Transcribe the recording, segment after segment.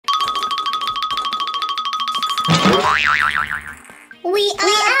We are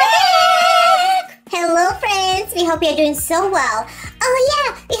back! Hello friends, we hope you're doing so well. Oh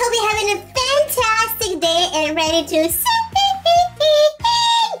yeah, we hope you're having a fantastic day and ready to sing.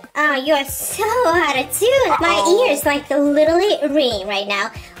 Oh, you are so out of tune. My ears like literally ringing right now.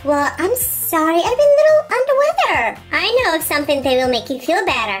 Well, I'm sorry, I've been a little under weather. I know of something that will make you feel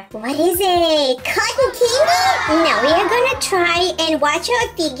better. What is it? Cotton candy? No, we are gonna try and watch our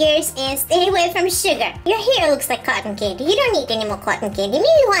figures and stay away from sugar. Your hair looks like cotton candy. You don't need any more cotton candy.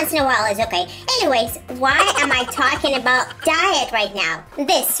 Maybe once in a while is okay. Anyways, why am I talking about diet right now?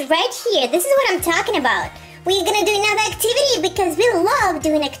 This right here, this is what I'm talking about. We're gonna do another activity because we love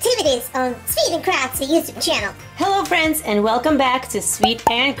doing activities on Sweet and Crafty YouTube channel. Hello friends and welcome back to Sweet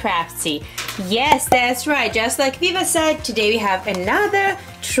and Crafty. Yes, that's right. Just like Viva said, today we have another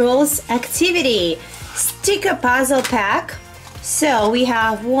Trolls activity. Sticker puzzle pack. So we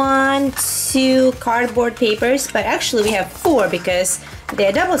have 1, 2 cardboard papers, but actually we have 4 because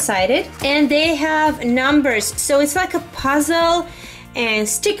they're double-sided and they have numbers. So it's like a puzzle and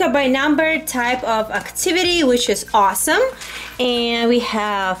sticker by number type of activity, which is awesome. And we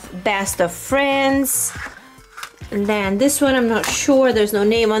have best of friends, and then this one I'm not sure, there's no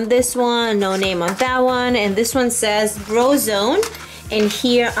name on this one, no name on that one, and this one says BroZone. And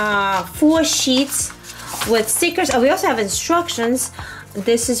here are 4 sheets with stickers. Oh, we also have instructions.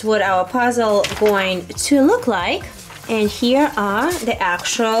 This is what our puzzle going to look like, and here are the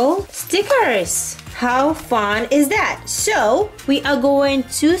actual stickers. How fun is that? So we are going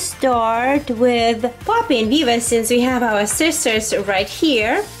to start with Poppy and Viva since we have our sisters right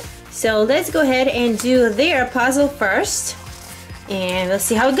here. So let's go ahead and do their puzzle first and let's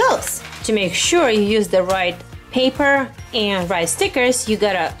see how it goes. To make sure you use the right paper and right stickers, you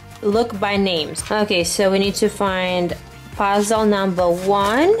gotta look by names. Okay, so we need to find puzzle number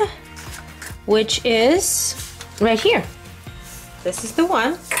 1, which is right here. This is the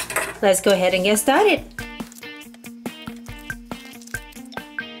one. Let's go ahead and get started.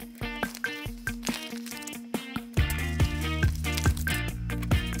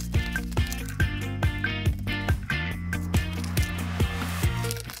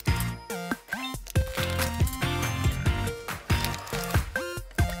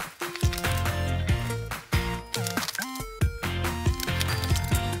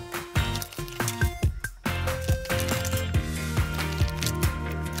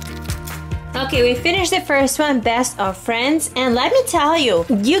 Okay, we finished the first one, best of friends, and let me tell you,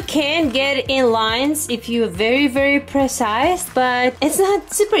 you can get in lines if you're very precise, but it's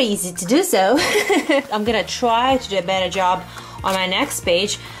not super easy to do so. I'm gonna try to do a better job on my next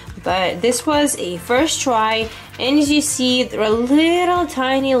page, but this was a first try, and as you see, there are little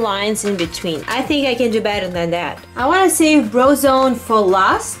tiny lines in between. I think I can do better than that. I want to save BroZone for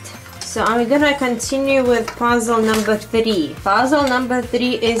last. So I'm gonna continue with puzzle number 3. Puzzle number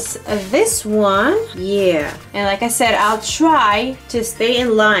 3 is this one. Yeah. And like I said, I'll try to stay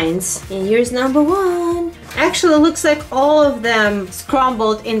in lines. And here's number 1. Actually, it looks like all of them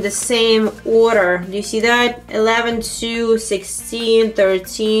scrambled in the same order. Do you see that? 11, 2, 16,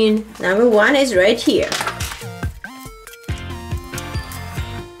 13. Number 1 is right here.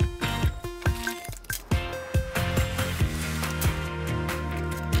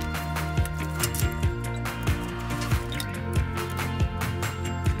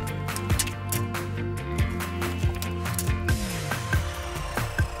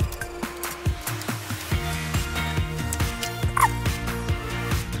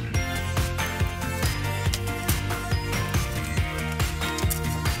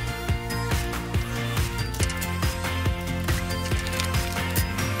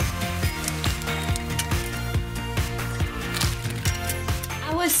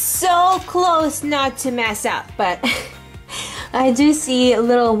 So close not to mess up, but I do see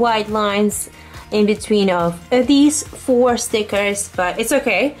little white lines in between of these 4 stickers, but it's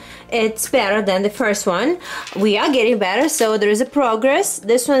okay. It's better than the first one. We are getting better, so there is a progress.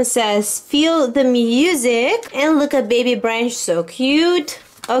 This one says feel the music, and look at baby branch, so cute.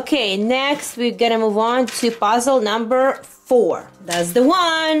 Okay, next we're gonna move on to puzzle number 4. That's the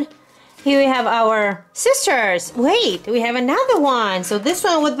one. Here we have our sisters. Wait, we have another one. So this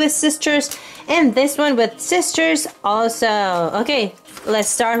one with sisters and this one with sisters also. Okay, let's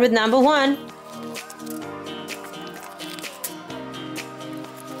start with number 1.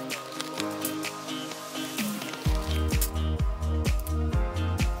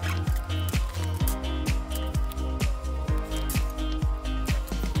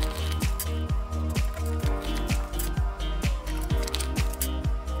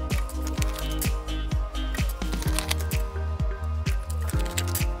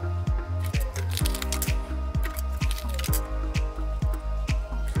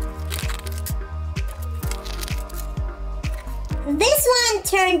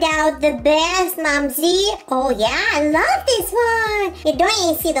 turned out the best, Momsy. Oh yeah, I love this one. You don't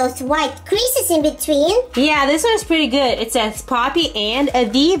even see those white creases in between. Yeah, this one's pretty good. It says Poppy and a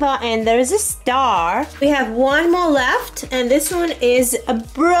Viva, and there's a star. We have one more left, and this one is a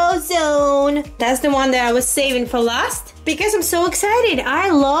BroZone. That's the one that I was saving for last because I'm so excited. I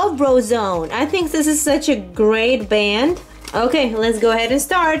love BroZone. I think this is such a great band. Okay, let's go ahead and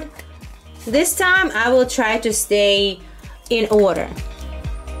start. This time I will try to stay in order.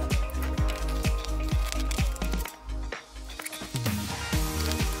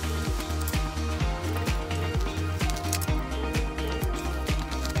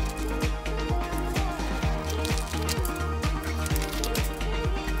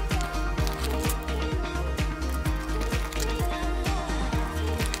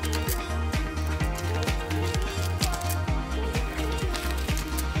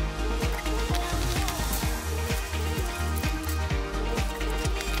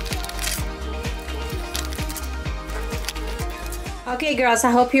 Okay girls,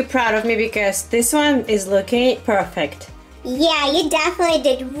 I hope you're proud of me because this one is looking perfect. Yeah, you definitely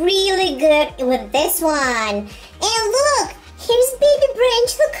did really good with this one. And look, here's Baby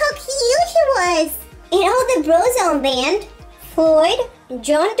Branch. Look how cute he was. And all the BroZone band, Floyd,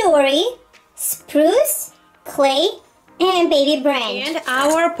 John Dory, Spruce, Clay, and Baby Branch. And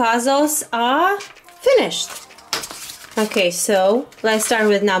our puzzles are finished. Okay, so let's start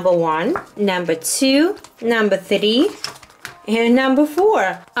with number 1, number 2, number 3, and number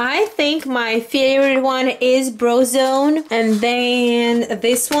 4. I think my favorite one is BroZone, and then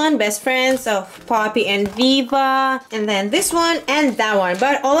this one, Best Friends of Poppy and Viva, and then this one and that one.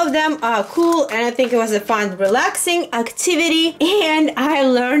 But all of them are cool, and I think it was a fun, relaxing activity, and I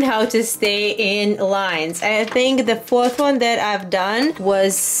learned how to stay in lines. I think the 4th one that I've done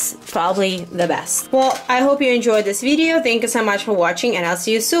was probably the best. Well, I hope you enjoyed this video. Thank you so much for watching, and I'll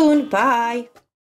see you soon. Bye!